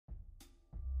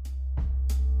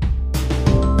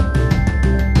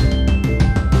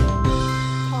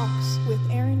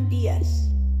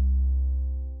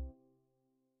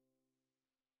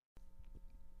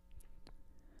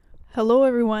Hello,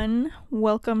 everyone.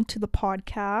 Welcome to the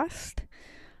podcast.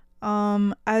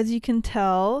 As you can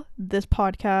tell, this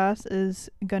podcast is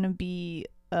going to be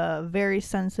a very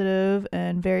sensitive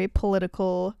and very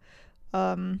political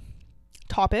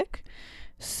topic.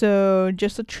 So,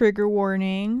 just a trigger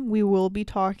warning, we will be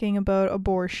talking about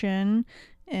abortion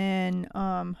and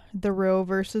the Roe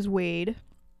versus Wade.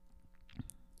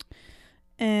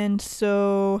 And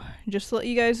so, just to let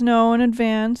you guys know in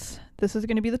advance, this is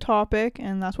going to be the topic,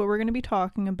 and that's what we're going to be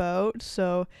talking about.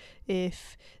 So,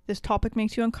 if this topic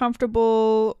makes you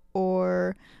uncomfortable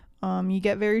or you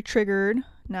get very triggered,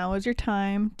 now is your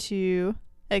time to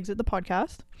exit the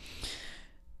podcast.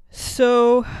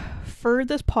 So, for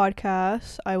this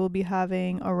podcast, I will be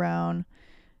having around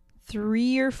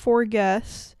 3 or 4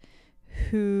 guests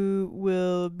who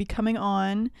will be coming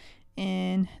on,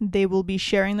 and they will be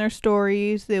sharing their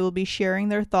stories. They will be sharing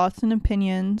their thoughts and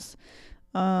opinions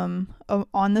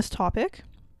on this topic.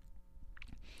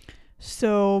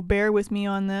 So bear with me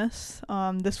on this.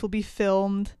 This will be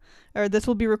filmed, or this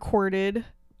will be recorded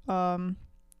in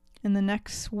the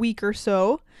next week or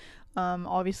so.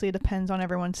 Obviously, it depends on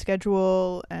everyone's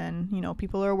schedule, and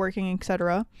people are working,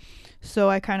 etc. So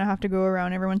I kind of have to go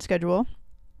around everyone's schedule.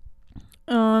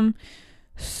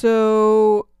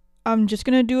 So I'm just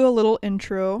going to do a little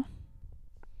intro.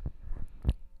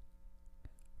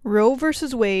 Roe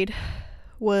versus Wade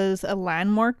was a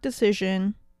landmark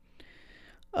decision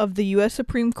of the U.S.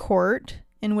 Supreme Court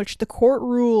in which the court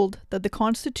ruled that the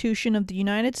Constitution of the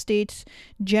United States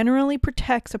generally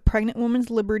protects a pregnant woman's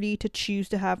liberty to choose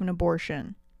to have an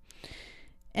abortion.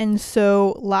 And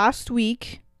so last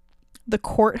week, the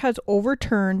court has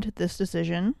overturned this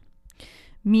decision,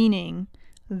 meaning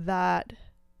that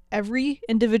every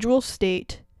individual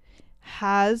state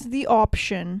has the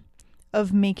option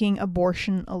of making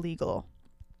abortion illegal.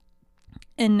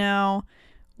 And now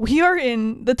we are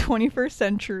in the 21st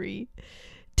century.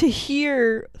 To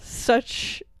hear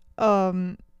such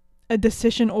a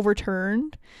decision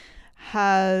overturned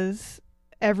has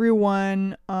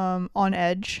everyone on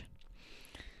edge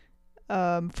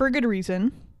for a good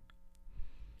reason.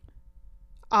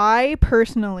 I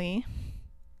personally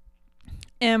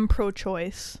am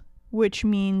pro-choice, which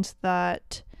means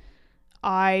that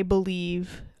I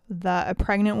believe that a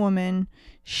pregnant woman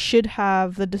should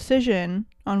have the decision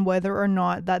on whether or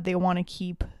not that they want to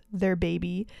keep their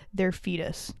baby, their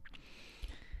fetus.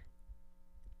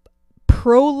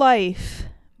 Pro-life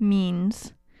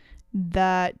means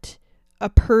that a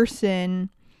person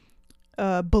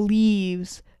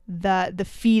believes that the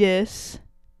fetus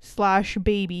 /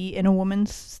 baby in a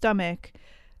woman's stomach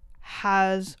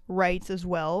has rights as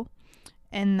well,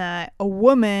 and that a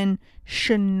woman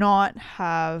should not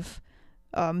have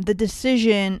the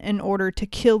decision in order to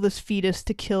kill this fetus,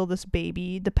 to kill this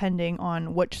baby, depending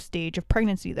on which stage of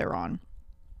pregnancy they're on.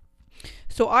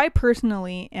 So I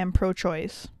personally am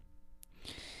pro-choice.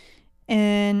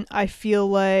 And I feel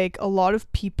like a lot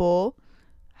of people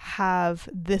have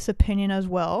this opinion as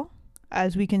well,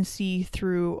 as we can see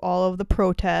through all of the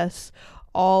protests,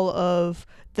 all of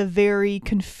the very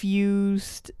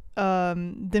confused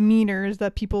demeanors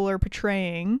that people are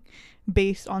portraying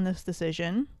based on this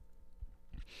decision.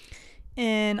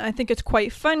 And I think it's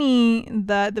quite funny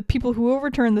that the people who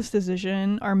overturned this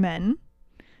decision are men.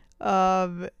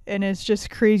 And it's just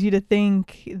crazy to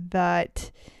think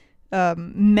that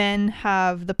men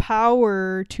have the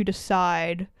power to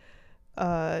decide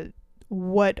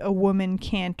what a woman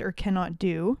can't or cannot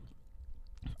do.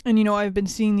 And I've been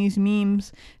seeing these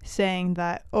memes saying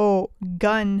that,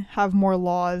 gun have more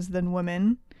laws than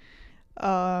women,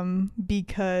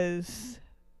 because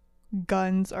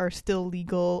guns are still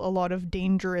legal. A lot of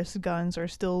dangerous guns are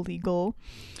still legal,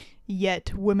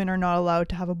 yet women are not allowed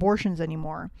to have abortions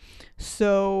anymore.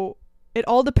 So it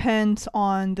all depends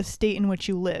on the state in which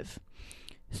you live.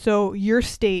 So your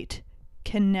state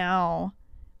can now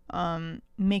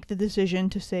make the decision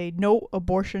to say, no,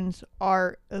 abortions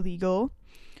are illegal.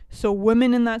 So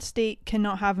women in that state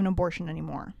cannot have an abortion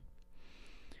anymore.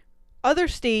 Other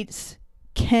states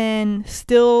can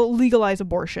still legalize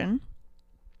abortion,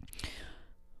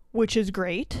 which is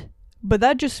great, but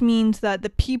that just means that the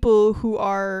people who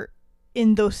are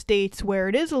in those states where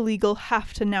it is illegal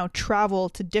have to now travel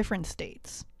to different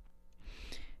states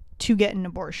to get an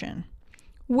abortion,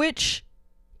 which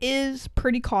is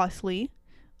pretty costly.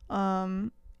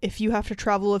 If you have to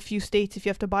travel a few states, if you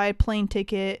have to buy a plane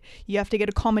ticket, you have to get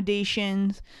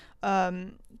accommodations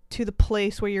to the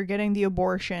place where you're getting the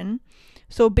abortion.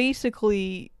 So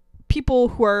basically, people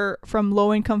who are from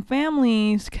low-income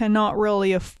families cannot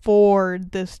really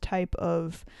afford this type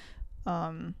of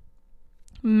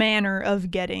manner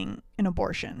of getting an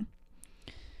abortion.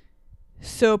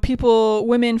 So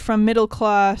women from middle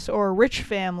class or rich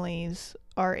families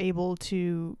are able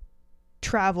to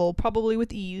travel probably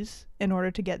with ease in order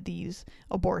to get these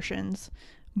abortions.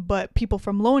 But people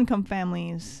from low income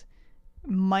families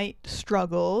might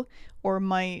struggle or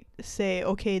might say,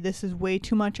 okay, this is way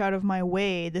too much out of my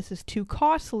way. This is too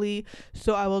costly.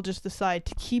 So I will just decide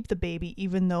to keep the baby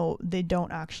even though they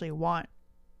don't actually want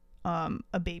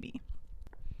a baby.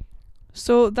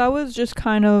 So that was just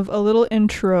kind of a little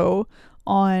intro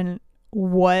on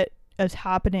what is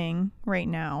happening right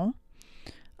now.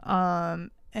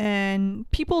 And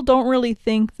people don't really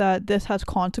think that this has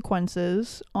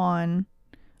consequences on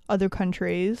other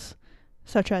countries,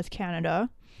 such as Canada.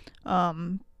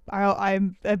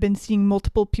 I've been seeing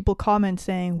multiple people comment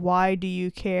saying, "Why do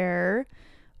you care?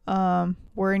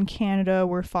 We're in Canada,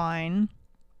 we're fine."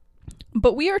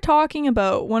 But we are talking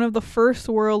about one of the first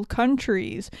world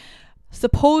countries,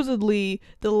 supposedly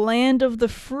the land of the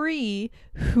free,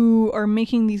 who are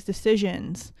making these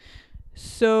decisions.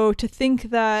 So to think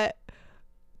that,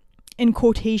 in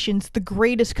quotations, the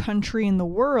greatest country in the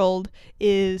world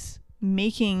is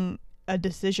making a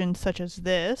decision such as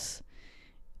this,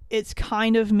 it's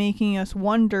kind of making us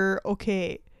wonder,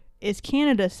 okay, is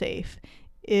Canada safe?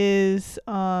 Is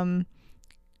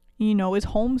is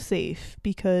home safe?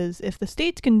 Because if the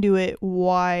States can do it,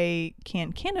 why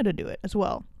can't Canada do it as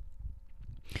well?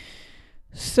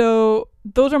 So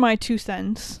those are my 2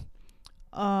 cents.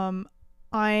 I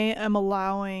am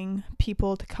allowing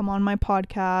people to come on my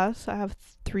podcast. I have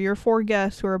 3 or 4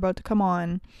 guests who are about to come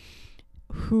on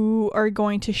who are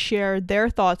going to share their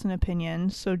thoughts and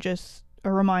opinions. So just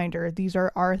a reminder, these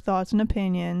are our thoughts and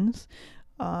opinions.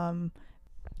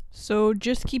 So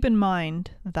just keep in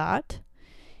mind that.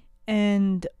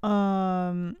 And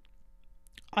I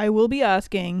will be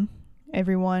asking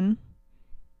everyone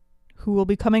who will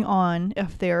be coming on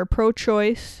if they are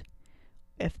pro-choice,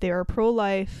 if they are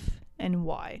pro-life, and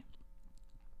why.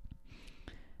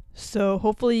 So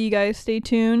hopefully you guys stay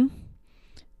tuned.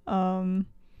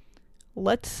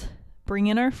 Let's bring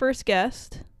in our first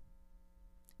guest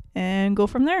and go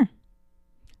from there.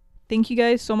 Thank you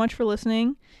guys so much for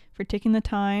listening, for taking the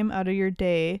time out of your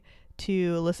day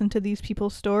to listen to these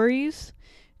people's stories,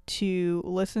 to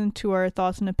listen to our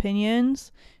thoughts and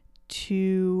opinions,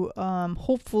 to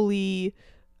hopefully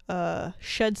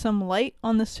shed some light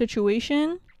on the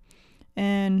situation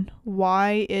and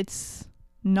why it's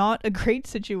not a great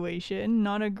situation,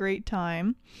 not a great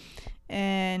time.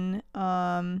 And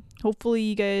hopefully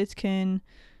you guys can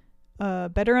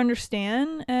better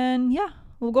understand. And yeah,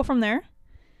 we'll go from there.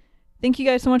 Thank you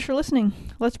guys so much for listening.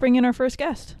 Let's bring in our first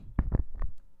guest.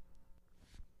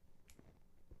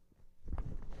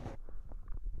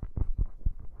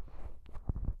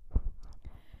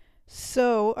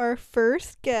 So our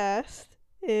first guest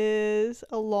is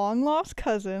a long lost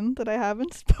cousin that I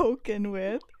haven't spoken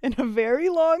with in a very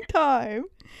long time.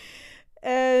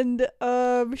 And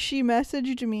she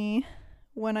messaged me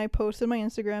when I posted my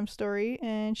Instagram story,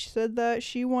 and she said that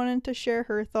she wanted to share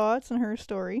her thoughts and her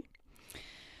story.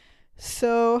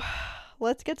 So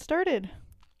let's get started.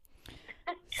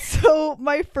 So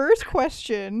my first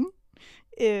question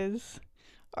is,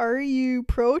 are you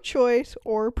pro-choice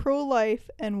or pro-life,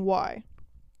 and why?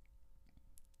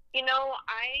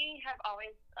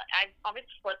 I've always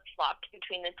flip-flopped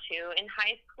between the two. In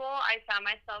high school, I found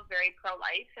myself very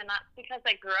pro-life, and that's because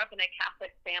I grew up in a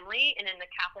Catholic family and in the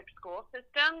Catholic school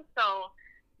system. So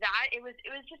it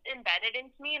was just embedded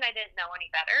into me, and I didn't know any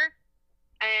better.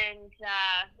 And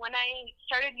when I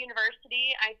started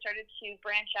university, I started to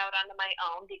branch out onto my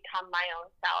own, become my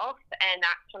own self, and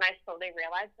that's when I slowly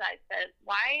realized that I said,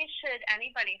 why should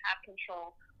anybody have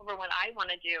control over what I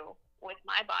want to do with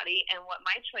my body and what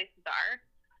my choices are?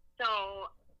 So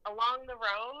along the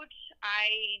road,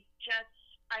 I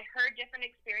heard different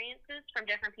experiences from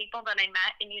different people that I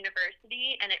met in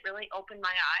university, and it really opened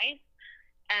my eyes.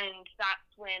 And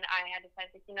that's when I had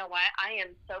decided, you know what, I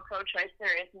am so pro-choice.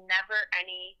 There is never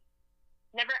any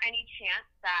chance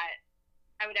that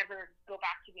I would ever go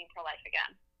back to being pro-life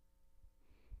again.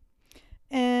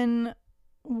 And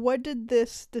what did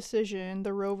this decision,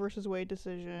 the Roe versus Wade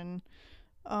decision,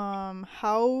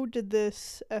 how did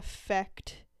this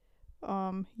affect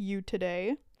you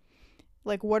today?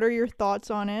 Like, what are your thoughts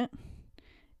on it?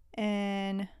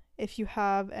 And if you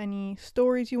have any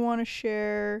stories you want to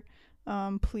share,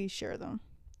 please share them.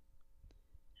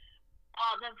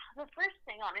 The first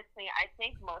thing, honestly, I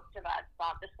think most of us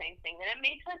thought the same thing, that it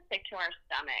makes us sick to our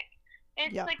stomach.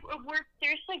 It's like we're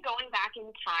seriously going back in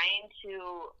time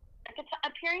to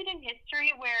a period in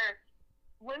history where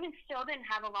women still didn't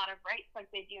have a lot of rights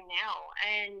like they do now.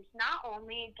 And not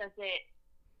only does it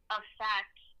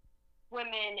affect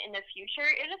women in the future,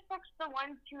 it affects the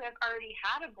ones who have already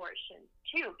had abortions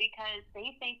too, because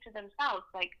they think to themselves,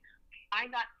 like, I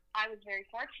was very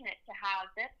fortunate to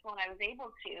have this when I was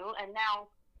able to, and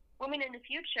now women in the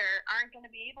future aren't going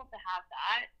to be able to have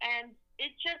that. And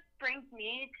it just brings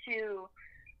me to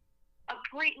a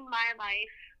point in my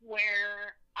life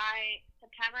where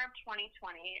September of 2020,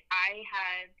 I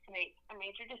had to make a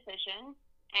major decision,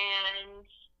 and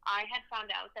I had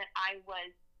found out that I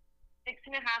was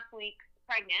 6.5 weeks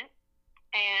pregnant,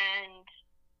 and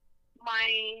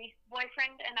my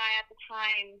boyfriend and I at the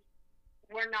time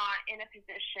were not in a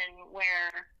position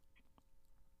where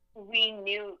we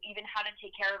knew even how to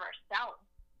take care of ourselves.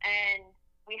 And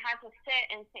we had to sit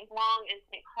and think long and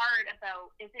think hard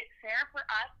about, is it fair for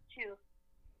us to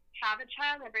have a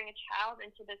child and bring a child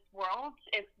into this world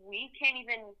if we can't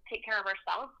even take care of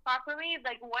ourselves properly?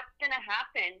 Like, what's going to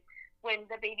happen when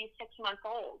the baby's 6 months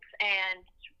old and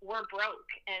we're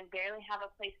broke and barely have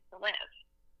a place to live?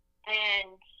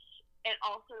 And it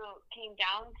also came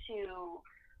down to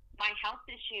my health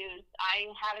issues.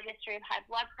 I had a history of high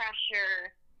blood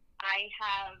pressure. I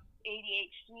have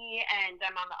ADHD, and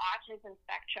I'm on the autism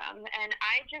spectrum. And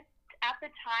I just, at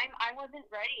the time, I wasn't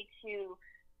ready to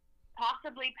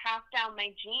possibly pass down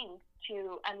my genes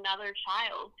to another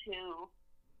child who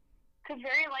could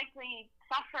very likely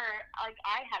suffer like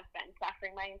I have been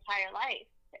suffering my entire life.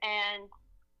 And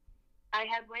I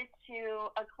had went to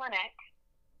a clinic,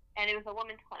 and it was a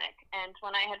women's clinic. And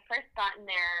when I had first gotten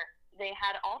there, they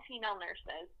had all female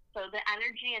nurses. So the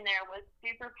energy in there was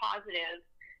super positive.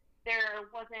 There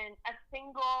wasn't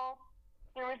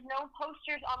there was no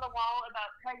posters on the wall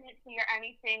about pregnancy or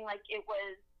anything. Like, it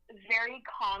was very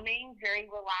calming, very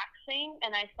relaxing,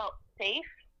 and I felt safe,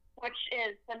 which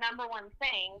is the number one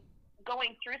thing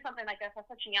going through something like this at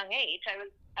such a young age. I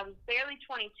was barely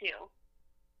 22,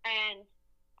 and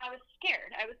I was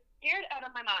scared. I was scared out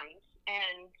of my mind,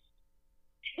 and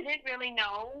didn't really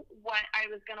know what I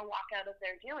was going to walk out of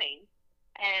there doing.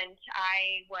 And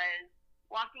I was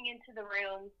walking into the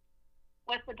room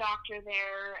with the doctor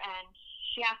there, and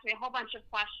she asked me a whole bunch of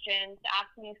questions,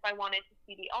 asked me if I wanted to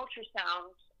see the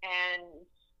ultrasound, and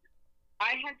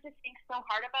I had to think so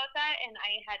hard about that, and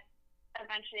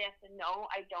eventually I said, no,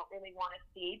 I don't really want to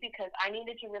see, because I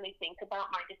needed to really think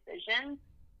about my decision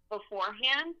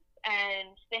beforehand.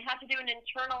 And they had to do an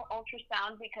internal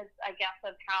ultrasound because I guess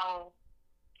of how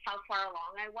far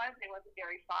along I wasn't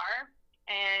very far.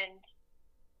 And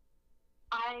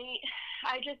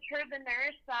I just heard the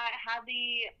nurse that had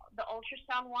the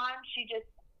ultrasound wand. She just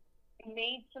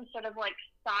made some sort of like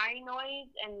sigh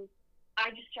noise, and I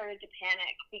just started to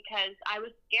panic because I was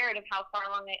scared of how far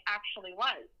along I actually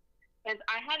was, because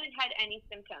I hadn't had any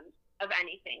symptoms of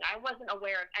anything. I wasn't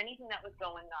aware of anything that was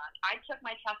going on. I took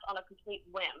my test on a complete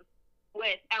whim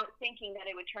without thinking that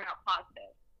it would turn out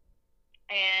positive.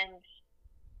 And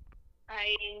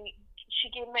she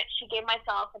gave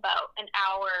myself about an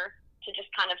hour to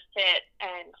just kind of sit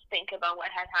and think about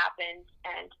what had happened.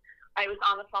 And I was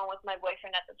on the phone with my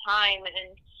boyfriend at the time,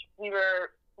 and we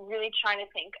were really trying to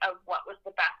think of what was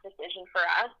the best decision for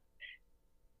us.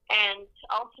 And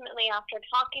ultimately, after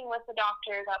talking with the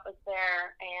doctor that was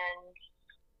there and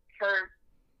her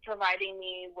providing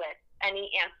me with any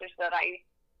answers that I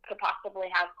could possibly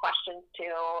have questions to,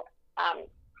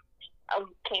 I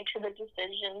came to the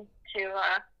decision to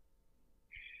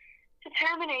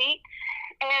terminate.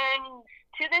 And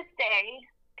to this day,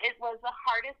 it was the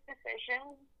hardest decision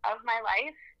of my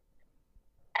life,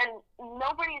 and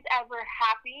nobody's ever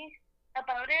happy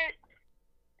about it.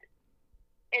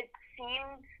 It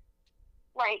seems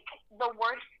like the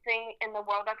worst thing in the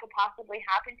world that could possibly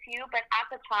happen to you, but at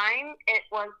the time, it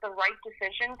was the right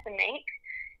decision to make,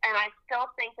 and I still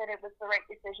think that it was the right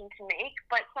decision to make.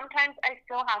 But sometimes I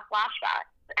still have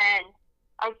flashbacks, and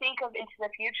I think of into the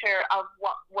future of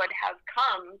what would have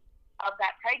come of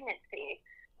that pregnancy.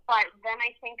 But then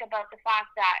I think about the fact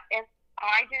that if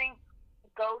I didn't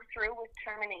go through with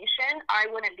termination, I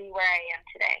wouldn't be where I am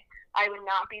today. I would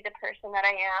not be the person that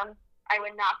I am. I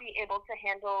would not be able to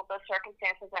handle the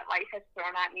circumstances that life has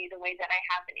thrown at me the way that I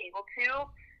have been able to.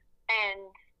 And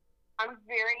I'm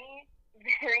very,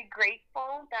 very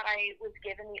grateful that I was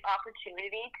given the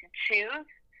opportunity to choose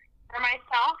for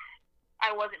myself. I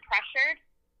wasn't pressured.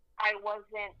 I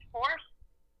wasn't forced.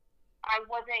 I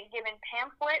wasn't given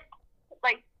pamphlets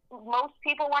like most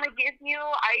people want to give you.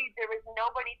 There was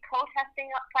nobody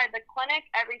protesting outside the clinic.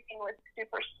 Everything was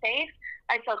super safe.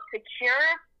 I felt secure.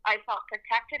 I felt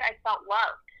protected. I felt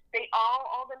loved.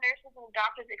 All the nurses and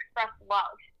doctors expressed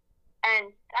love.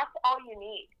 And that's all you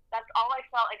need. That's all I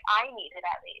felt like I needed,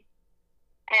 at least.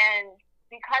 And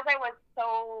because I was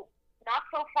so not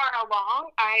so far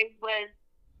along. I was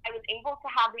able to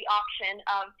have the option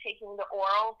of taking the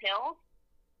oral pills,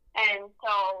 and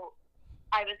so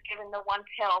I was given the one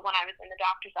pill when I was in the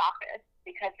doctor's office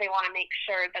because they want to make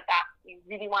sure that you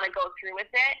really want to go through with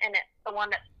it, and it's the one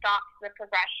that stops the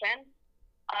progression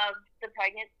of the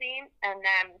pregnancy. And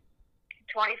then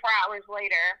 24 hours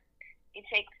later, you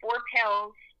take 4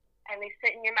 pills, and they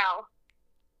sit in your mouth,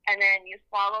 and then you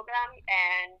swallow them,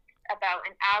 and about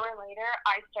an hour later,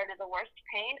 I started the worst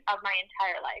pain of my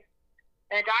entire life.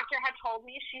 The doctor had told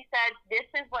me, she said, this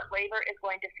is what labor is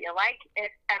going to feel like.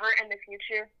 If ever in the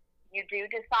future you do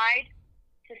decide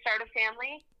to start a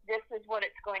family, this is what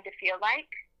it's going to feel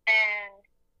like. And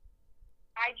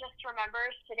I just remember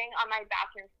sitting on my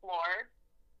bathroom floor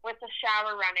with the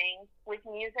shower running, with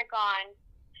music on,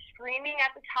 screaming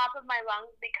at the top of my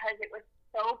lungs because it was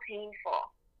so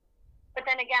painful. But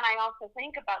then again, I also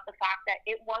think about the fact that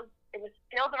it was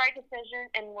still the right decision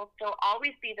and will still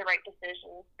always be the right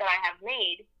decision that I have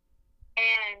made.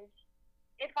 And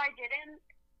if I didn't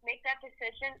make that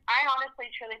decision, I honestly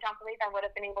truly don't believe I would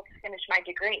have been able to finish my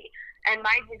degree. And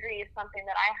my degree is something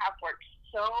that I have worked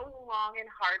so long and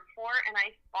hard for, and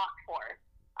I fought for.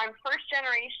 I'm first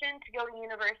generation to go to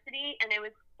university, and it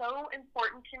was so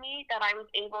important to me that I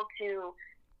was able to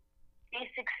be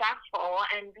successful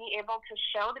and be able to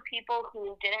show the people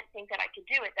who didn't think that I could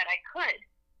do it that I could.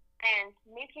 And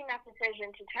making that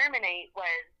decision to terminate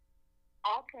was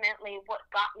ultimately what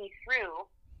got me through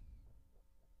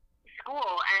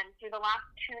school and through the last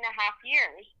 2.5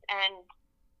 years, and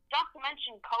not to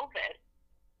mention COVID.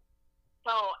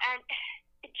 So, and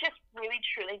it just really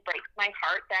truly breaks my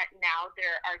heart that now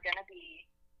there are going to be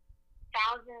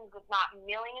thousands, if not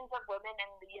millions, of women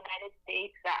in the United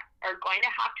States that are going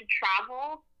to have to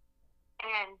travel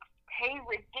and pay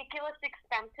ridiculous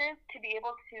expenses to be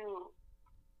able to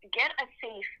get a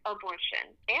safe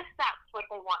abortion, if that's what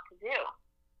they want to do.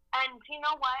 And you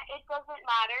know what? It doesn't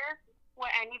matter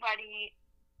what anybody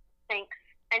thinks,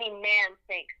 any man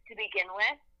thinks to begin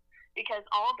with, because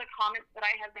all of the comments that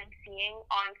I have been seeing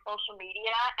on social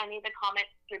media, any of the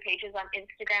comments through pages on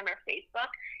Instagram or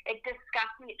Facebook, it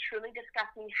disgusts me. It truly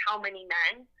disgusts me how many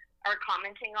men are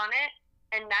commenting on it.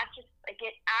 And that just, like,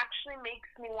 it actually makes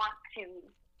me want to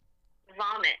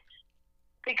vomit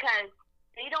because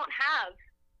they don't have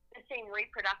the same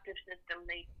reproductive system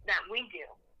that we do.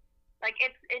 Like,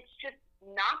 it's just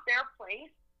not their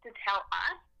place to tell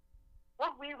us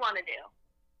what we want to do.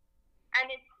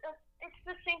 And it's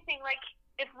the same thing. Like,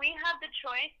 if we have the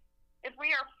choice, if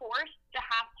we are forced to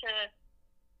have to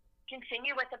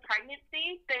continue with the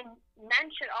pregnancy, then men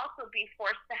should also be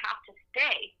forced to have to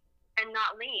stay and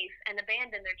not leave and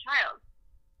abandon their child.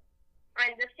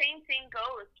 And the same thing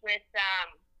goes with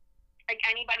like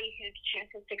anybody who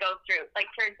chooses to go through, like,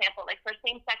 for example, like for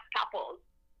same-sex couples,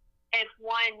 if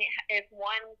one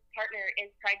partner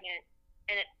is pregnant,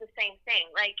 and it's the same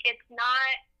thing. Like, it's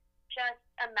not just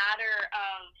a matter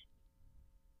of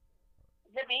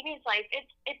the baby's life.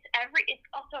 It's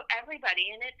also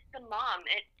everybody, and it's the mom.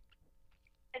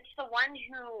 It's the one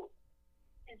who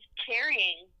is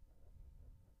carrying,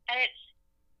 and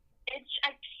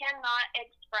I cannot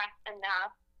express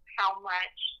enough how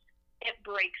much it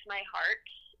breaks my heart.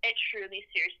 It truly,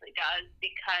 seriously does,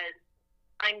 because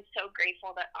I'm so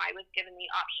grateful that I was given the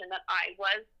option that I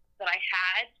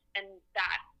had, and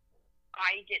that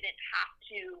I didn't have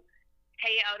to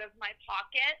pay out of my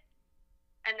pocket,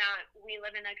 and that we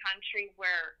live in a country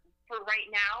where, for right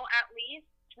now at least,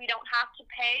 we don't have to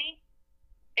pay.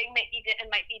 It might be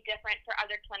different for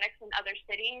other clinics in other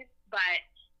cities, but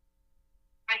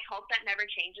I hope that never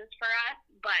changes for us.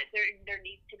 But there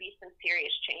needs to be some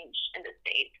serious change in the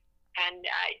state, and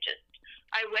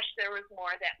I wish there was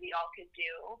more that we all could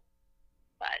do,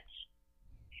 but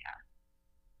yeah.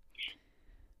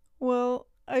 Well,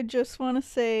 I just want to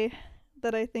say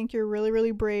that I think you're really,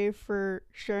 really brave for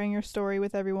sharing your story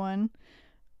with everyone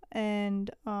and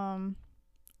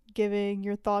giving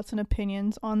your thoughts and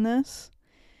opinions on this.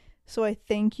 So I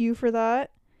thank you for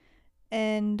that.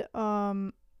 And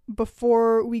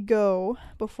before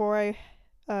I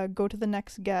go to the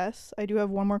next guest, I do have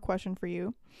one more question for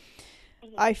you.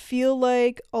 Mm-hmm. I feel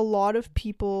like a lot of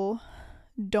people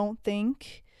don't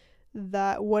think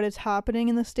that what is happening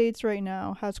in the States right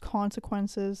now has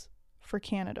consequences for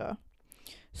Canada.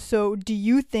 So do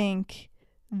you think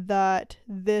that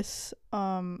this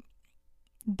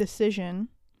decision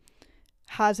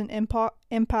has an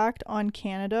impact on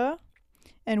Canada?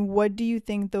 And what do you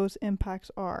think those impacts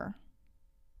are?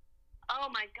 Oh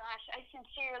my gosh, I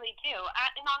sincerely do.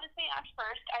 And honestly, at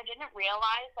first, I didn't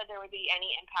realize that there would be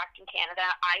any impact in Canada.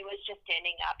 I was just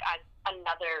standing up as a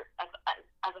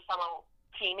fellow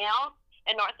females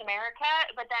in North America,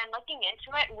 but then looking into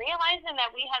it, realizing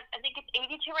that we have, I think it's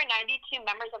 82 or 92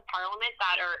 members of parliament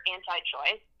that are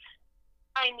anti-choice.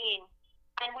 I mean,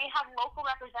 and we have local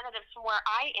representatives from where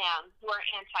I am who are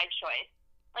anti-choice.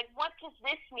 Like, what does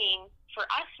this mean for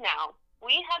us now?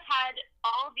 We have had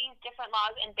all these different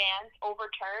laws and bans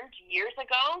overturned years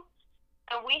ago,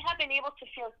 and we have been able to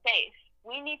feel safe.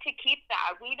 We need to keep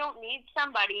that. We don't need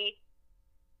somebody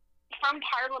from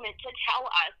Parliament to tell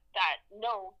us that,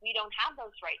 no, we don't have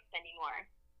those rights anymore.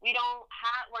 We're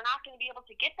not going to be able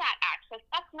to get that access.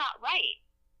 That's not right.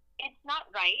 It's not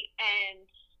right, and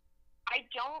I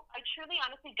truly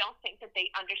honestly don't think that they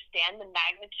understand the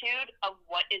magnitude of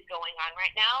what is going on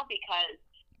right now, because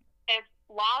if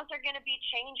laws are going to be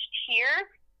changed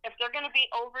here, if they're going to be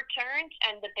overturned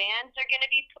and the bans are going to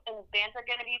be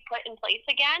put in place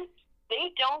again,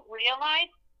 they don't realize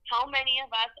how many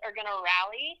of us are going to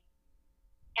rally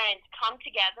and come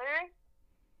together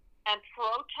and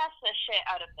protest the shit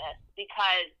out of this,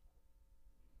 because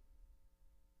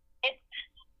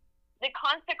the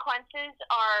consequences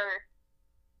are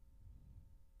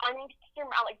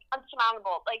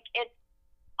unsurmountable. Like, it's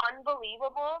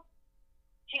unbelievable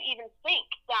to even think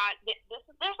that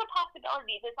there's a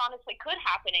possibility this honestly could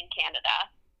happen in Canada.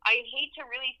 I hate to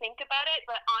really think about it,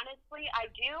 but honestly I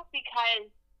do, because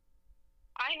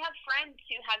I have friends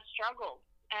who have struggled,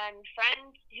 and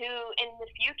friends who in the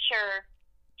future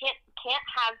can't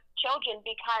have children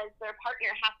because their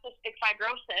partner has cystic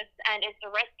fibrosis and it's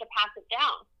a risk to pass it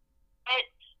down.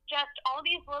 It's just all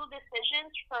these little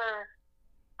decisions for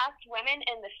us women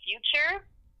in the future,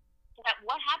 that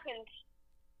what happens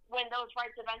when those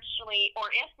rights eventually, or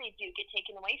if they do get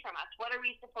taken away from us, what are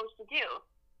we supposed to do?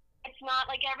 It's not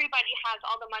like everybody has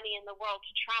all the money in the world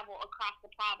to travel across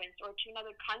the province or to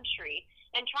another country.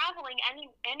 And traveling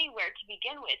anywhere to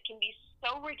begin with can be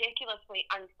so ridiculously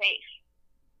unsafe.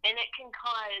 And it can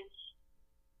cause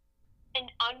an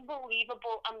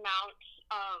unbelievable amount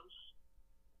of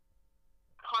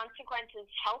consequences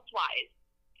health-wise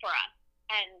for us.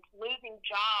 And losing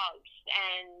jobs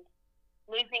and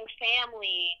losing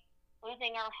family,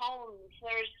 losing our homes.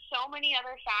 There's so many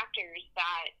other factors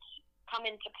that come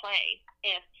into play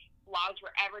if laws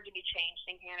were ever to be changed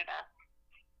in Canada.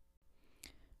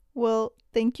 Well,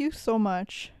 thank you so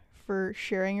much for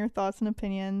sharing your thoughts and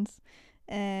opinions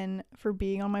and for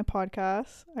being on my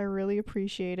podcast. I really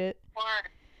appreciate it.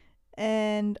 Sure.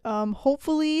 And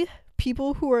hopefully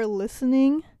people who are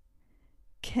listening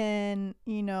can,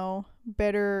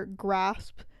 better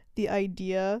grasp the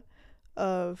idea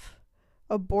of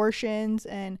abortions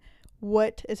and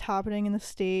what is happening in the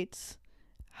States,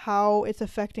 how it's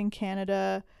affecting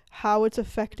Canada, how it's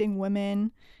affecting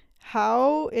women,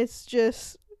 how it's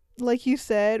just, like you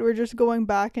said, we're just going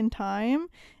back in time,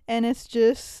 and it's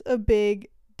just a big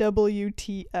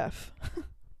WTF.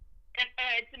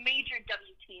 It's a major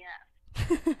WTF.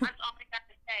 That's all I got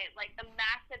to say. Like, a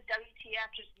massive WTF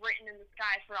just written in the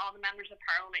sky for all the members of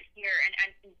Parliament here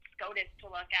and SCOTUS to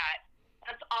look at.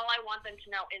 That's all I want them to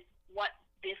know is, what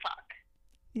the fuck?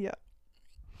 Yeah.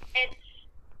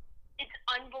 It's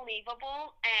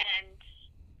unbelievable, and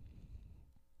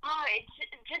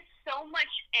it's just so much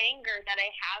anger that I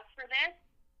have for this,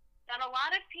 that a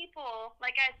lot of people,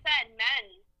 like I said, men,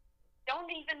 don't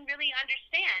even really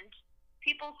understand.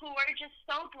 People who are just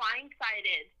so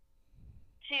blindsided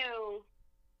to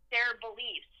their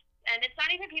beliefs. And it's not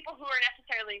even people who are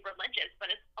necessarily religious, but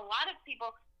it's a lot of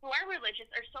people who are religious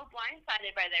are so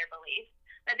blindsided by their beliefs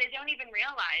that they don't even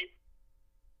realize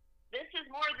this is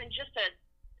more than just a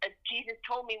Jesus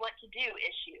told me what to do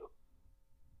issue.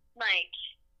 Like,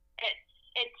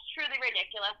 it's truly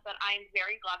ridiculous, but I'm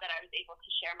very glad that I was able to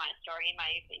share my story and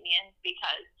my opinion,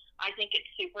 because I think it's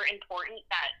super important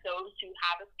that those who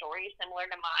have a story similar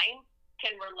to mine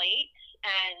can relate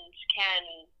and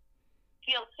can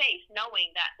feel safe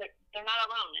knowing that they're not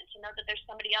alone, and to know that there's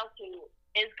somebody else who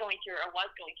is going through or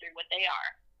was going through what they are.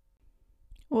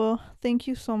 Well, thank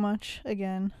you so much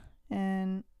again,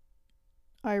 and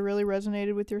I really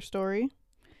resonated with your story,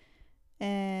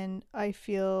 and I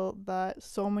feel that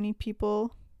so many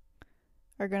people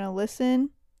are going to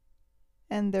listen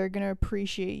and they're going to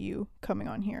appreciate you coming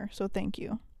on here. So thank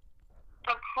you.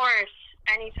 Of course,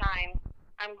 anytime.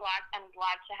 I'm glad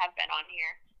to have been on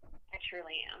here. I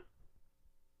truly am.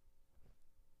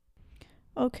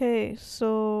 Okay,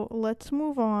 so let's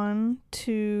move on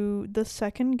to the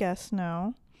second guest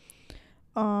now.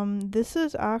 This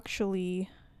is actually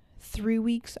 3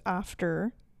 weeks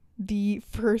after the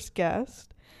first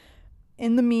guest.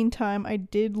 In the meantime, I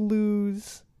did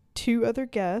lose 2 other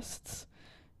guests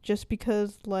just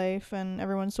because life and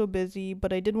everyone's so busy,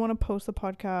 but I did want to post the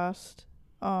podcast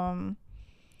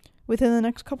within the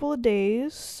next couple of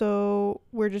days. So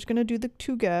we're just going to do the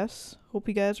 2 guests. Hope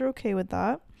you guys are okay with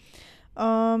that.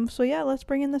 So yeah, let's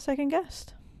bring in the second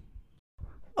guest.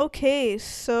 Okay,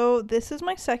 so this is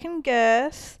my second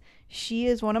guest. She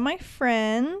is one of my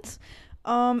friends.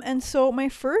 And so my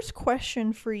first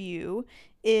question for you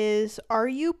is, are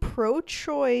you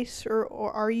pro-choice or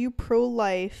are you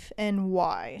pro-life, and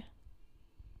why?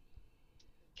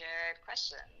 Good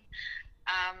question.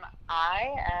 I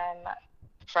am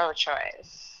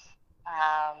pro-choice.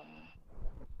 Um,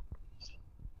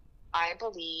 I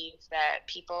believe that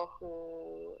people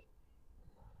who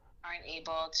aren't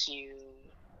able to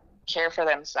care for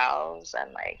themselves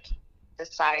and like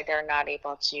decide they're not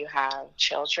able to have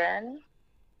children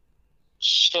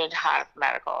should have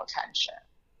medical attention.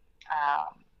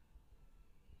 Um,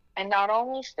 and not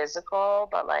only physical,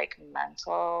 but like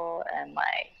mental and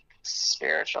like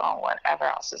spiritual and whatever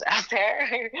else is out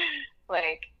there.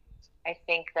 Like, I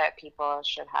think that people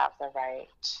should have the right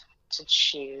to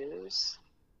choose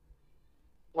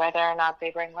whether or not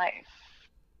they bring life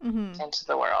Mm-hmm. into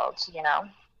the world, you know?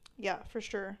 Yeah, for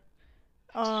sure.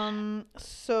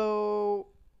 So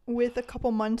with a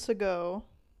couple months ago,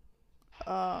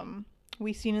 um,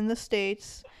 we seen in the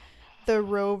States the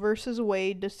Roe versus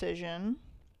Wade decision,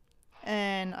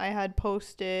 and I had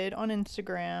posted on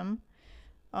Instagram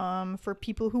for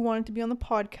people who wanted to be on the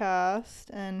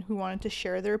podcast and who wanted to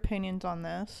share their opinions on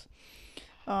this.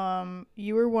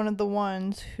 You were one of the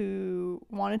ones who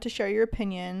wanted to share your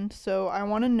opinion, so I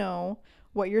want to know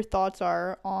what your thoughts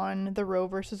are on the Roe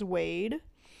versus Wade,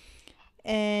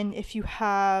 and if you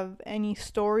have any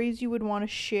stories you would want to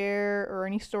share or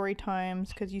any story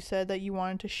times, because you said that you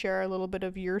wanted to share a little bit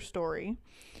of your story.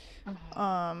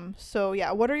 Mm-hmm. So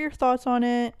yeah, what are your thoughts on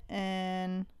it?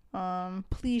 And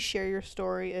please share your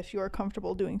story if you are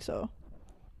comfortable doing so.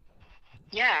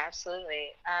 Yeah, absolutely.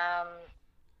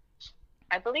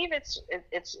 I believe it's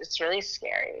really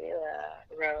scary.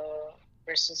 Roe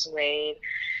versus Wade.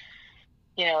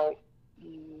 You know,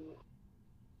 you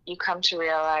you come to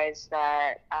realize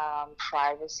that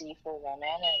privacy for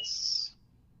women is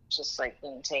just like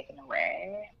being taken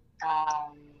away.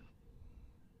 Um,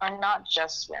 and not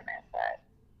just women, but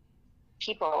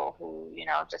people who,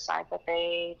 decide that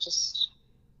they just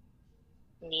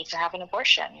need to have an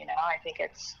abortion. I think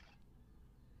it's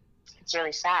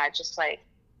really sad. Just like,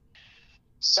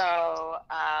 so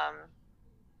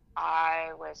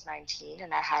I was 19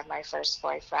 and I had my first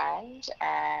boyfriend,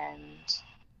 and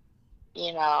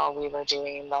we were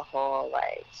doing the whole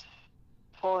like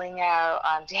pulling out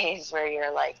on days where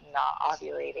you're like not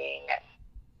ovulating,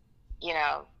 and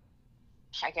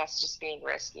I guess just being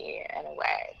risky in a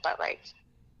way. But like,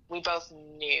 we both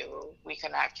knew we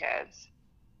couldn't have kids,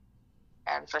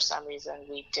 and for some reason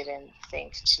we didn't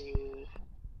think to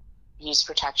use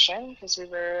protection because we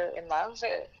were in love,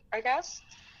 I guess.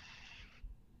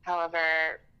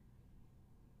 However,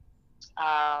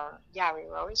 yeah, we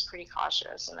were always pretty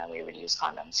cautious, and then we would use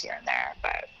condoms here and there.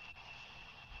 But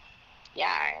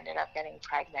yeah, I ended up getting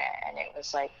pregnant, and it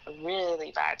was like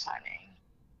really bad timing.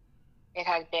 It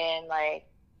had been like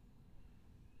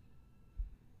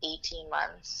 18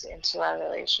 months into our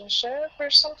relationship or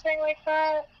something like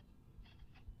that.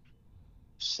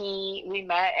 We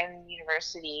met in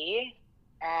university,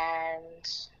 and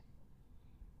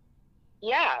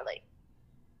yeah, like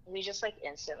we just like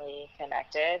instantly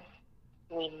connected.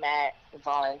 We met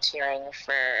volunteering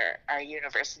for our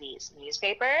university's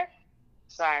newspaper.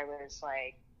 So I was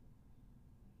like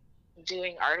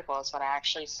doing articles, but I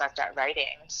actually sucked at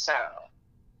writing. So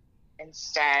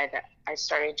instead, I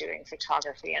started doing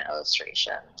photography and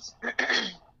illustrations. And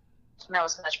I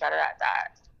was much better at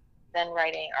that than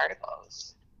writing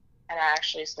articles. And I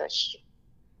actually switched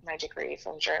my degree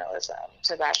from journalism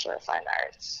to Bachelor of Fine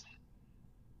Arts.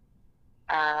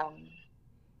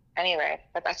 Anyway,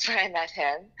 but that's where I met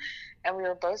him. And we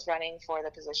were both running for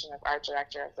the position of art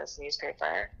director of this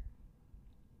newspaper.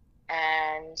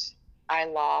 And I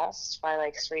lost by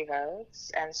like 3 votes.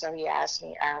 And so he asked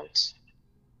me out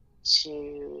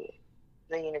to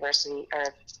the university, or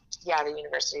yeah, the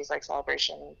university's like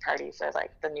celebration party for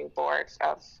like the new board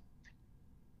of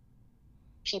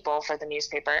people for the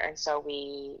newspaper. And so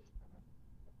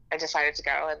I decided to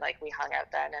go, and like we hung out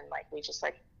then, and like we just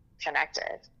like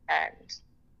connected. And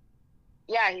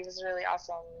yeah, he was a really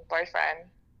awesome boyfriend.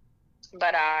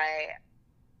 But I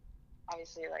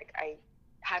obviously like I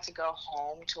had to go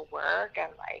home to work,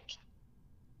 and like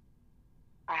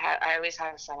I always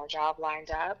had a summer job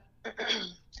lined up.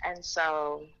 And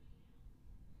so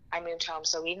I moved home,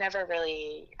 so we never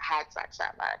really had sex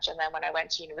that much. And then when I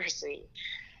went to university,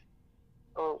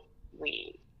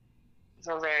 we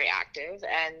were very active,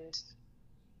 and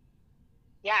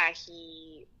yeah,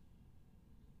 he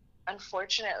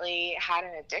unfortunately had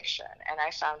an addiction, and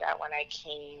I found out when I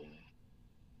came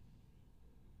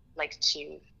like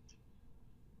to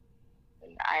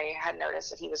I had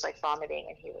noticed that he was like vomiting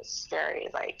and he was very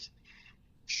like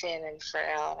thin and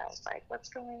frail, and I was like, what's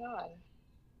going on?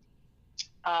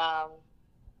 um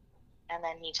and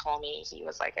then he told me he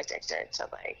was like addicted to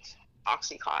like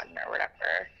Oxycontin or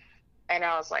whatever. And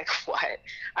I was like, what?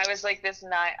 I was like this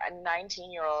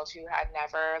 19-year-old who had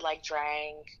never like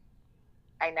drank.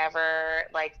 I never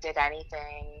like did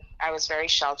anything. I was very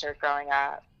sheltered growing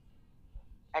up.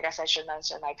 I guess I should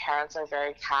mention my parents are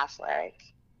very Catholic,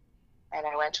 and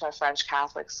I went to a French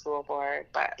Catholic school board,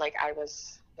 but like I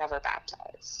was never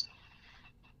baptized,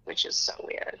 which is so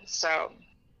weird. So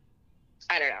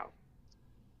I don't know.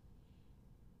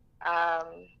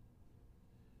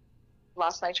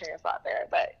 Lost my train of thought there,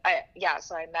 but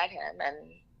so I met him and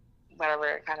whatever,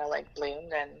 it kind of like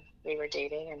bloomed, and we were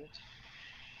dating, and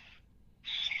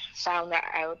found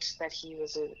that out that he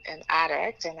was an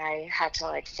addict, and I had to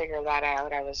like figure that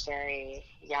out. I was very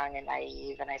young and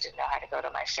naive, and I didn't know how to go to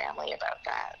my family about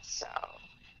that. So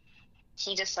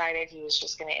he decided he was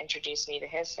just going to introduce me to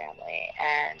his family,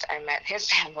 and I met his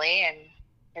family, and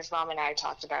his mom and I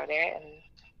talked about it and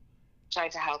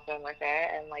tried to help him with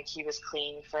it, and like he was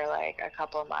clean for like a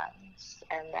couple months,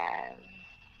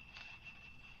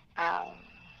 um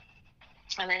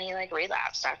and then he like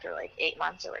relapsed after like 8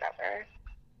 months or whatever.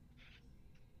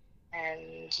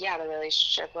 And yeah, the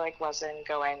relationship like wasn't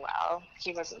going well.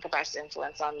 He wasn't the best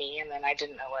influence on me, and then I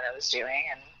didn't know what I was doing,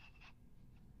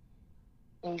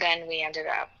 and then we ended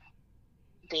up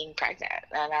being pregnant,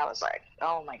 and I was like,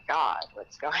 oh my god,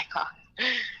 what's going on?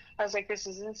 I was like, this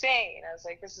is insane. I was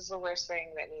like, this is the worst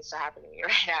thing that needs to happen to me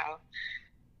right now.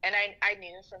 And I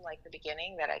knew from like the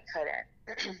beginning that I couldn't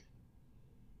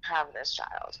have this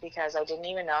child, because I didn't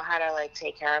even know how to like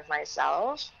take care of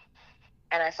myself,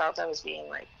 and I felt I was being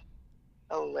like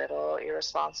a little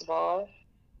irresponsible.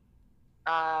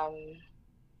 And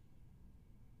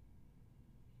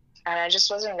I just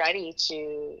wasn't ready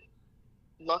to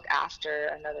look after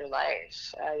another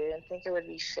life. I didn't think it would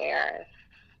be fair.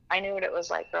 I knew what it was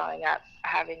like growing up,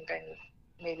 having been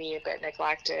maybe a bit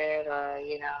neglected, or,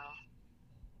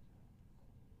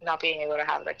 not being able to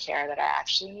have the care that I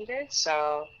actually needed.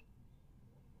 So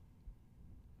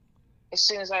as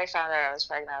soon as I found out I was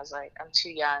pregnant, I was like, I'm too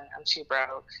young, I'm too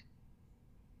broke,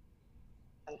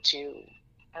 I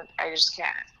just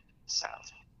can't. So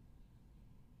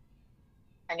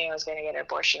I knew I was going to get an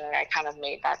abortion, and I kind of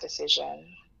made that decision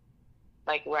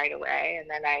like right away. And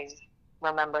then I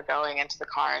remember going into the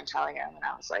car and telling him, and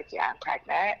I was like, yeah, I'm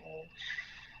pregnant and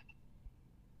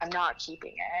I'm not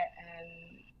keeping it. And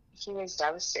he was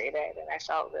devastated, and I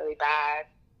felt really bad.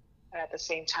 And at the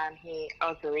same time, he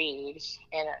agreed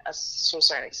to a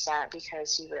certain extent,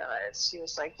 because he realized, he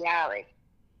was like, yeah, like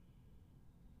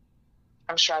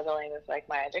I'm struggling with like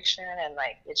my addiction, and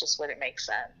like it just wouldn't make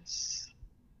sense,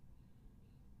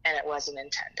 and it wasn't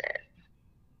intended.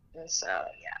 And so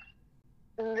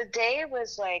yeah, and the day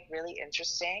was like really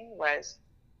interesting. Was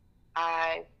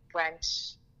I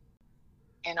went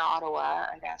in Ottawa,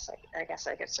 I guess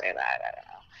I could say that, I don't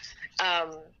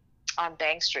know. On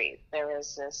Bank Street, there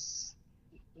was this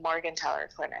Morgan Teller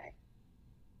clinic,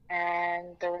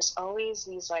 and there was always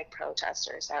these like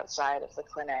protesters outside of the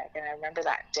clinic. And I remember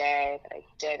that day that I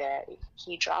did it,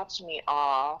 he dropped me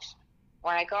off.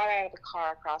 When I got out of the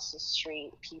car across the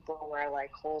street, people were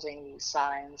like holding these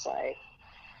signs like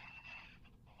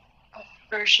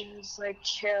versions like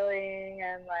killing,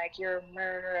 and like you're a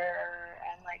murderer,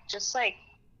 and like just like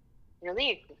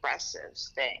really aggressive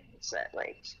things that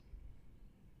like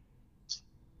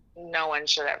no one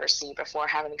should ever see before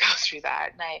having to go through that.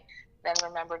 And I then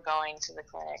remember going to the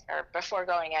clinic, or before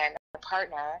going in, my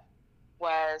partner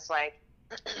was like,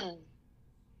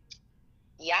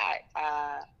 yeah,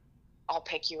 I'll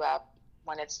pick you up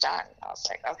when it's done. I was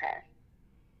like, okay,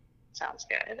 sounds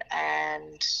good.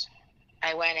 And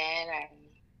I went in,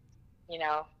 and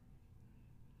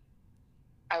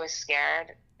I was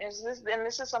scared. And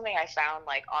this is something I found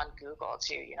like on Google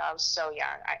too. I was so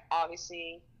young. I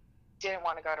obviously didn't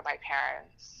want to go to my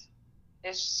parents.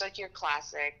 It's just like your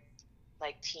classic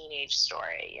like teenage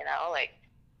story, like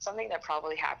something that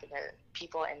probably happened to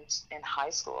people in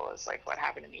high school is like what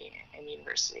happened to me in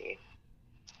university.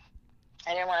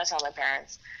 I didn't want to tell my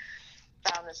parents.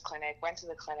 Found this clinic, went to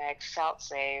the clinic, felt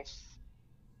safe.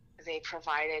 They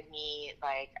provided me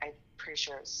like, I'm pretty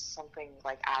sure it was something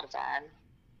like Ativan,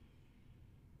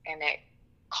 and it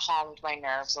calmed my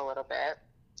nerves a little bit.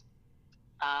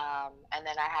 And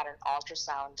then I had an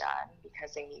ultrasound done,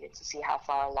 because they needed to see how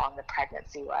far along the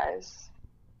pregnancy was.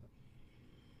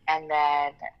 and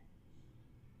then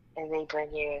they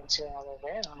bring you into another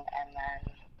room, and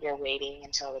then you're waiting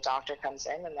until the doctor comes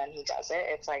in, and then he does it.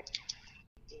 It's like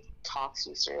he talks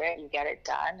you through it, you get it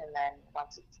done, and then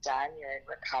once it's done, you're in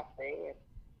recovery.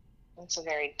 It's a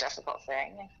very difficult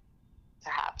thing to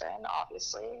happen,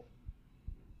 obviously.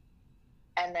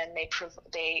 And then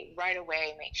they right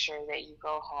away make sure that you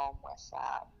go home with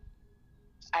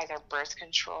either birth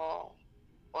control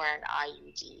or an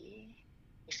IUD.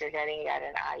 If you're getting it at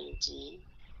an IUD,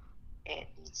 it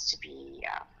needs to be,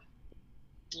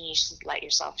 you need to let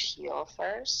yourself heal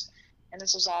first. And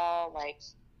this was all like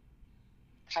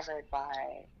covered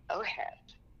by OHIP.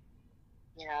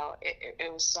 You know,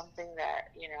 it was something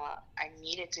that, you know, I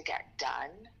needed to get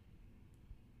done.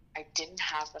 I didn't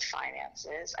have the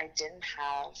finances. I didn't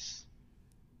have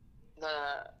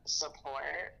the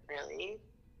support, really.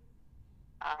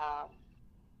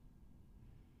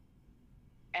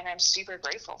 And I'm super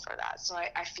grateful for that. So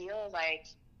I feel like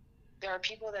there are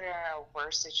people that are in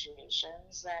worse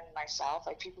situations than myself,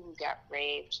 like people who get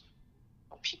raped,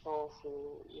 or people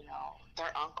who, you know,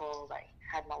 their uncle like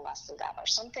had molested them or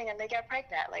something, and they get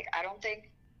pregnant. Like, I don't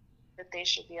think that they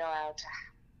should be allowed to,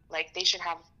 like, they should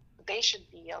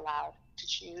be allowed to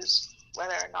choose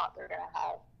whether or not they're gonna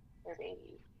have their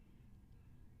baby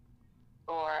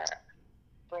or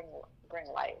bring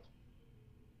life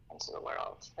into the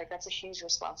world. Like, that's a huge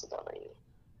responsibility.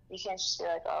 You can't just be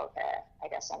like, oh, okay, I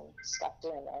guess I'm stuck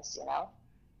doing this, you know?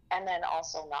 And then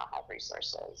also not have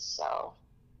resources. So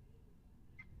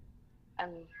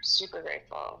I'm super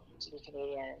grateful to be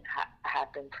Canadian and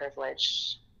have been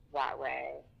privileged that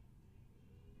way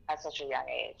at such a young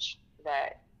age,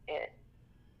 that it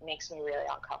makes me really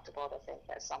uncomfortable to think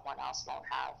that someone else won't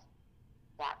have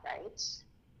that right.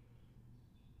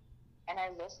 And I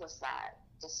live with that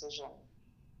decision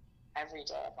every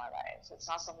day of my life. It's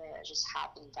not something that just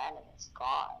happened then and it's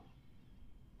gone.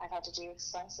 I've had to do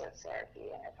extensive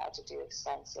therapy, and I've had to do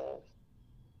extensive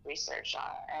research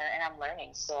on it, and I'm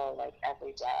learning still, like,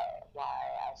 every day why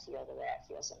I feel the way I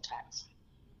feel sometimes.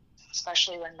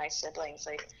 Especially when my siblings,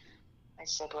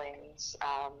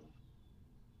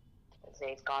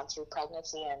 they've gone through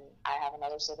pregnancy, and I have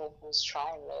another sibling who's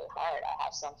trying really hard. I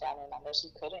have some family members who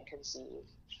couldn't conceive,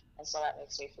 and so that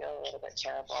makes me feel a little bit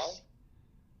terrible.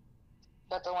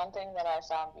 But the one thing that I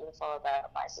found beautiful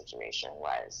about my situation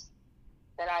was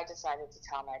that I decided to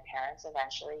tell my parents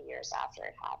eventually, years after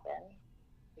it happened.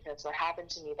 Because what happened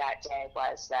to me that day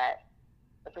was that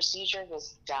the procedure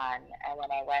was done, and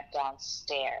when I went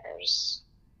downstairs,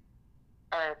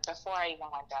 or before I even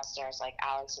went downstairs, like,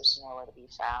 Alex was nowhere to be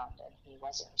found, and he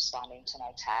wasn't responding to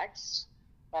my text.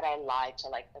 But I lied to,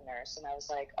 like, the nurse, and I was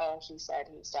like, oh, he said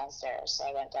he's downstairs. So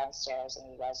I went downstairs, and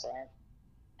he wasn't.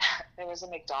 There was a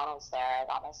McDonald's there. I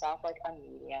got myself, like, a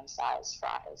medium-sized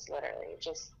fries, literally.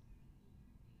 Just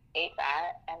ate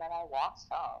that, and then I walked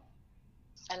home.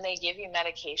 And they give you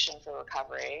medication for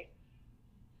recovery.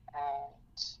 And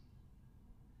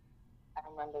I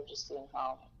remember just being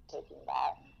home, taking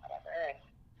that and whatever, and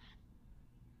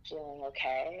feeling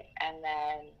okay. And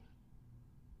then,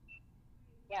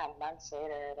 yeah, months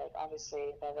later, like,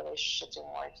 obviously the relationship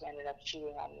didn't work. He ended up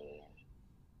cheating on me,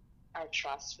 and our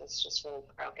trust was just really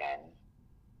broken.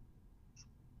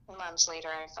 Months later,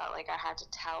 I felt like I had to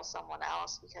tell someone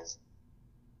else because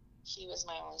he was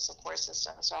my only support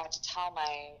system. So I had to tell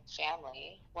my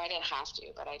family. Well, I didn't have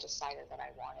to, but I decided that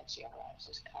I wanted to. I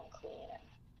wanted to come clean. And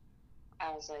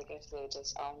I was like, if they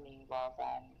disown me, well,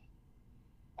 then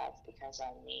that's because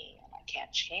I'm me, and I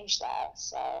can't change that.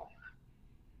 So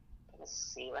let's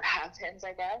see what happens,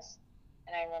 I guess.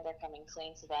 And I remember coming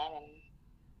clean to them, and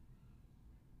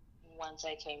once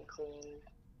I came clean,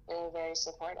 they were very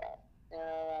supportive. They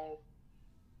were like,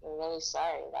 we're really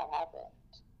sorry that happened.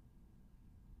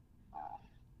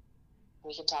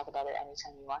 We can talk about it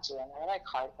anytime you want to. And they're like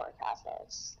hardcore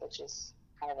Catholics, which is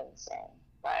kind of insane.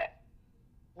 But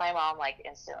my mom, like,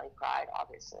 instantly cried,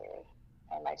 obviously.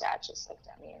 And my dad just looked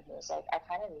at me, and he was like, I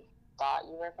kind of thought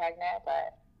you were pregnant,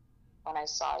 but when I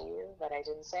saw you, but I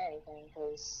didn't say anything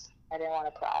because I didn't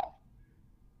want to cry.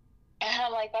 And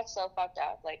I'm like, that's so fucked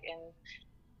up, like,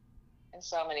 in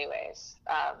so many ways.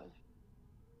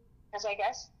 Because I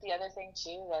guess the other thing,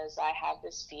 too, was I had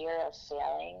this fear of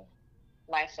failing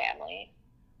my family,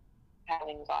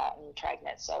 having gotten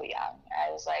pregnant so young.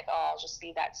 I was like, oh, I'll just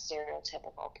be that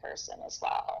stereotypical person as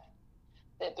well,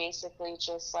 that basically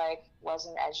just, like,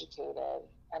 wasn't educated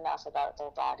enough about their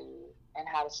body and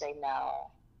how to say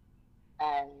no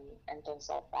and things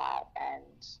like that. And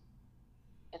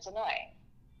it's annoying.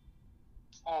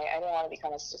 I didn't want to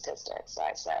become a statistic, so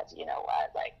I said, you know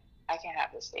what, like, I can't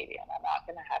have this baby, and I'm not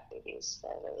going to have babies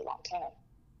for a really long time.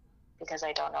 because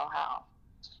I don't know how.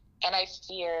 And I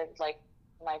feared, like,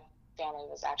 my family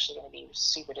was actually going to be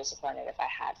super disappointed if I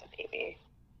had the baby.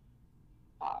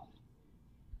 Um,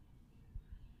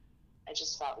 I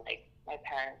just felt like my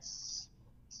parents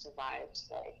survived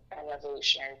like a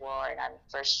Revolutionary War, and I'm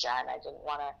first gen. I didn't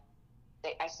want to.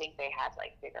 I think they had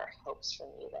like bigger hopes for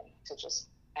me than to just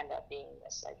end up being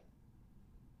this like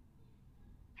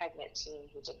pregnant teen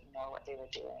who didn't know what they were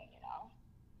doing, you know.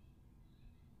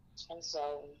 And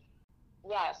so,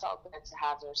 yeah, it felt good to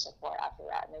have their support after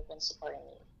that, and they've been supporting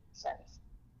me since.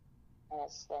 And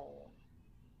it's been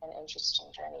an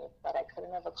interesting journey, but I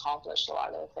couldn't have accomplished a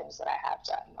lot of the things that I have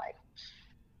done. Like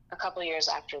a couple of years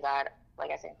after that,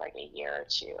 like I think like a year or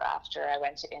two after, I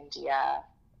went to India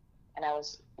and I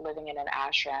was living in an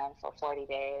ashram for 40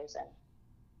 days, and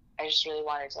I just really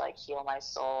wanted to like heal my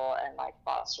soul and like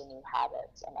foster new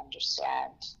habits and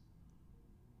understand,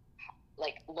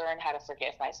 like learn how to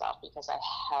forgive myself, because I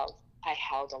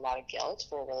held a lot of guilt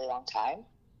for a really long time,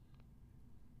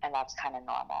 and that's kind of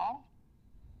normal.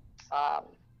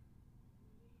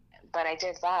 But I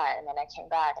did that, and then I came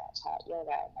back and I taught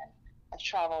yoga, and then I've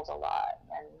traveled a lot,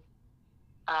 and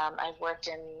I've worked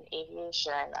in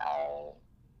aviation.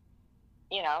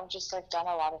 Just like done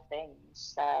a lot of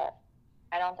things that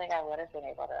I don't think I would have been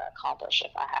able to accomplish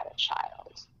if I had a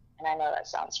child. And I know that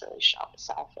sounds really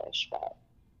selfish, but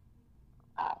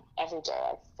every day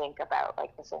I think about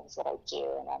like the things that I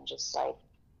do, and I'm just like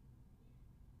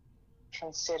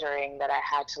considering that I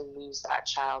had to lose that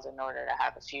child in order to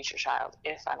have a future child,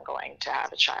 if I'm going to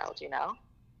have a child, you know?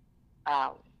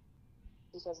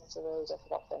 Because it's a really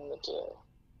difficult thing to do.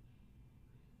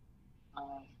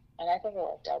 And I think it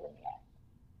worked out in the end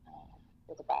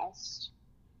for the best.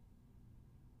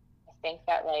 I think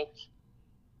that, like,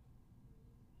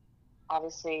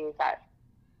 obviously that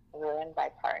ruined my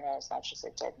partner as much as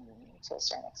it did me to a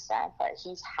certain extent, but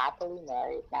he's happily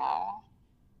married now.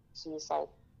 He's like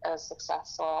a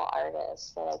successful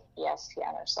artist for like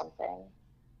ESPN or something,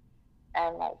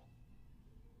 and like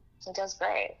he does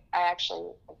great. I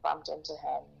actually bumped into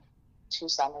him 2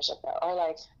 summers ago, or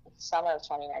like summer of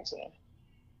 2019.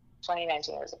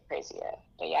 2019 was a crazy year,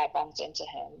 but yeah, I bumped into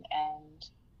him, and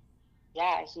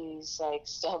yeah, he's like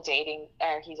still dating,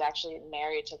 or he's actually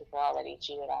married to the girl that he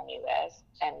cheated on me with,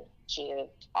 and cheated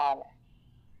on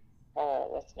her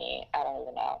with me. I don't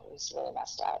even know. It was really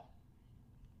messed up.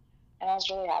 And I was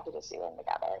really happy to see them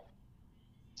together.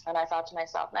 And I thought to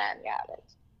myself, man, yeah, like,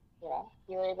 you know,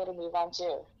 you were able to move on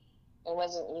too. It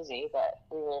wasn't easy, but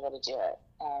we were able to do it.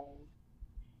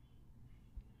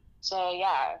 So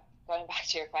yeah, going back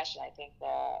to your question, I think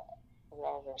the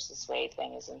Roe versus Wade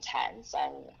thing is intense,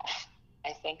 and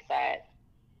I think that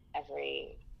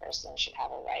every person should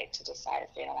have a right to decide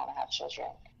if they don't want to have children.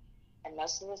 And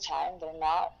most of the time,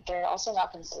 they're also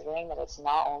not considering that it's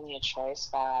not only a choice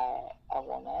by a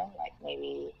woman. Like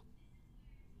maybe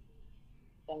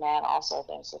the man also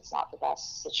thinks it's not the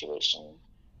best situation.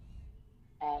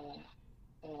 And,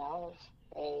 you know,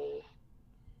 they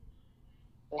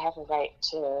have a right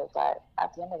to, but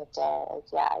at the end of the day,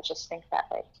 like, yeah, I just think that,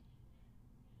 like,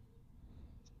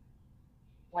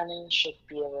 women should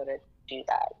be able to do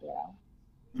that, you know?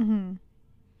 Mm-hmm.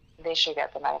 They should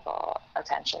get the medical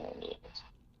attention they need.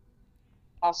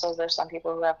 Also, there's some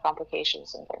people who have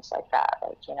complications and things like that,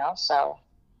 like, you know, so,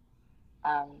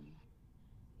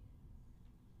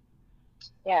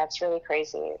 yeah, it's really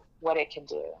crazy what it can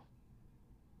do.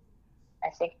 I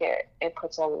think it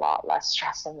puts a lot less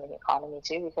stress on the economy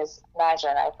too, because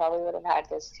imagine, I probably would have had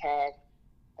this kid,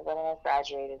 I wouldn't have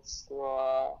graduated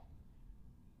school.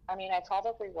 I mean, I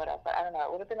probably would have, but I don't know,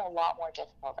 it would have been a lot more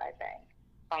difficult, I think,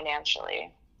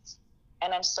 financially.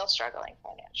 And I'm still struggling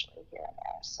financially here and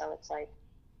there. So it's like,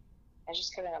 I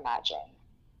just couldn't imagine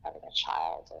having a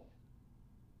child and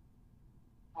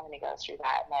having to go through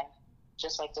that. And then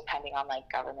just like depending on like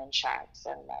government checks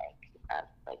and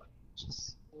like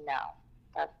just no.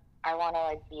 But I want to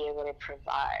like be able to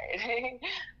provide.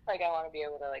 Like I want to be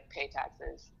able to like pay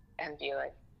taxes and be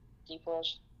like, people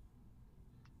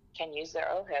can use their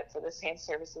OHIP for the same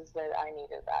services that I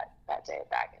needed that day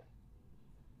back in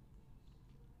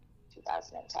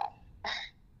 2010.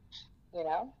 You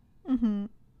know? Mm-hmm.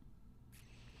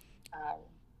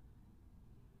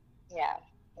 Yeah,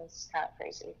 it's kind of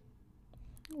crazy.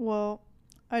 Well,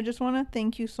 I just want to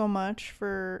thank you so much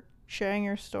for sharing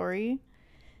your story.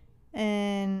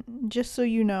 And just so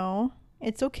you know,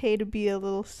 it's okay to be a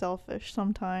little selfish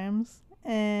sometimes.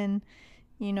 And,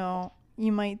 you know,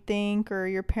 you might think, or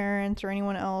your parents or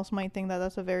anyone else might think that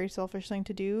that's a very selfish thing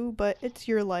to do, but it's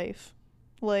your life.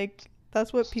 Like,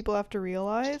 that's what people have to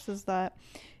realize, is that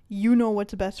you know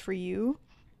what's best for you.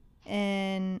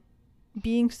 And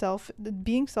being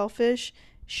selfish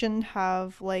shouldn't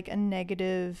have like a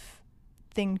negative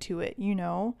thing to it, you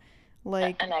know?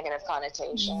 Like A negative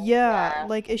connotation. yeah, Yeah.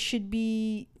 like it should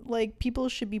be like people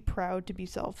should be proud to be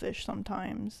selfish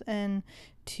sometimes and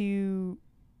to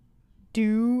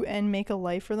do and make a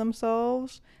life for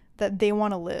themselves that they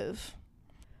want to live.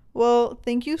 Well,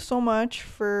 thank you so much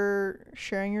for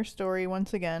sharing your story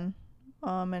once again,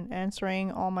 and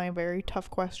answering all my very tough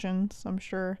questions. I'm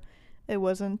sure it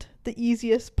wasn't the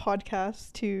easiest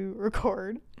podcast to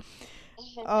record.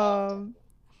 No. Um,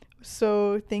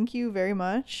 so thank you very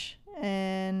much,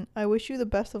 and I wish you the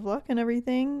best of luck and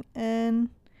everything. And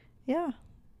yeah,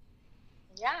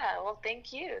 Yeah, well,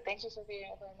 thank you. Thank you for being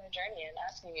a part of my journey and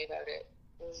asking me about it.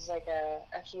 It was like a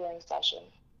healing session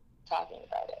talking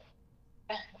about it.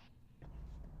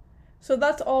 so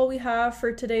that's all we have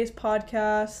for today's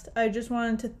podcast. I just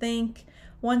wanted to thank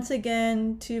once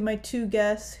again to my two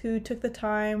guests who took the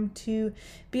time to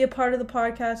be a part of the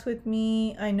podcast with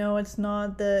me. I know it's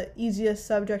not the easiest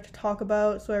subject to talk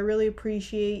about, so I really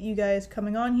appreciate you guys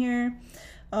coming on here.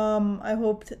 I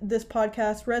hope this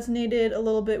podcast resonated a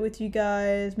little bit with you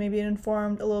guys. Maybe it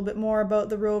informed a little bit more about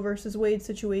the Roe versus Wade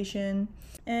situation.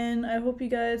 And I hope you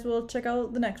guys will check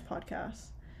out the next podcast.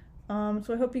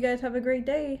 So I hope you guys have a great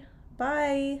day.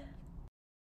 Bye.